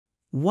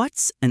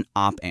What's an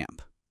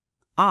op-amp?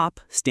 Op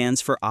stands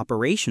for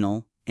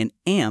operational, and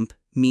amp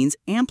means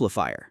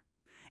amplifier.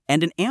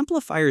 And an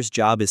amplifier's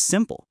job is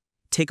simple.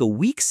 Take a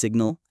weak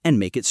signal and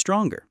make it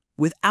stronger,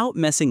 without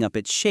messing up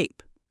its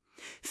shape.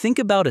 Think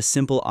about a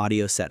simple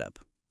audio setup.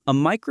 A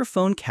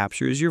microphone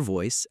captures your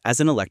voice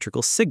as an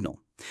electrical signal.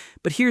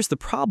 But here's the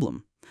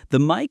problem. The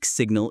mic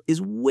signal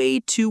is way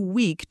too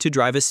weak to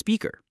drive a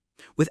speaker.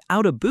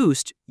 Without a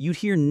boost, you'd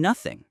hear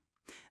nothing.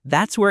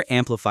 That's where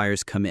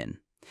amplifiers come in.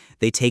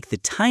 They take the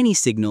tiny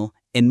signal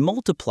and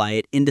multiply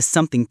it into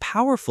something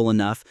powerful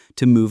enough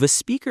to move a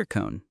speaker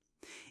cone.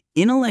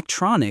 In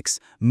electronics,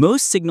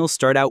 most signals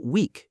start out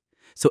weak,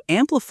 so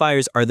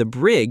amplifiers are the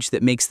bridge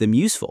that makes them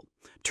useful,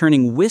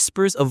 turning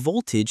whispers of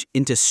voltage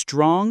into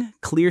strong,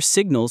 clear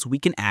signals we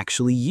can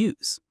actually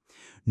use.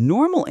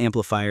 Normal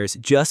amplifiers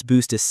just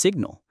boost a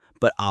signal,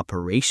 but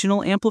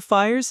operational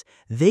amplifiers,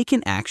 they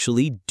can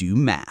actually do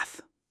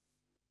math.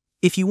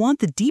 If you want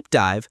the deep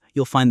dive,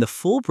 you'll find the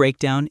full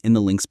breakdown in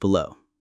the links below.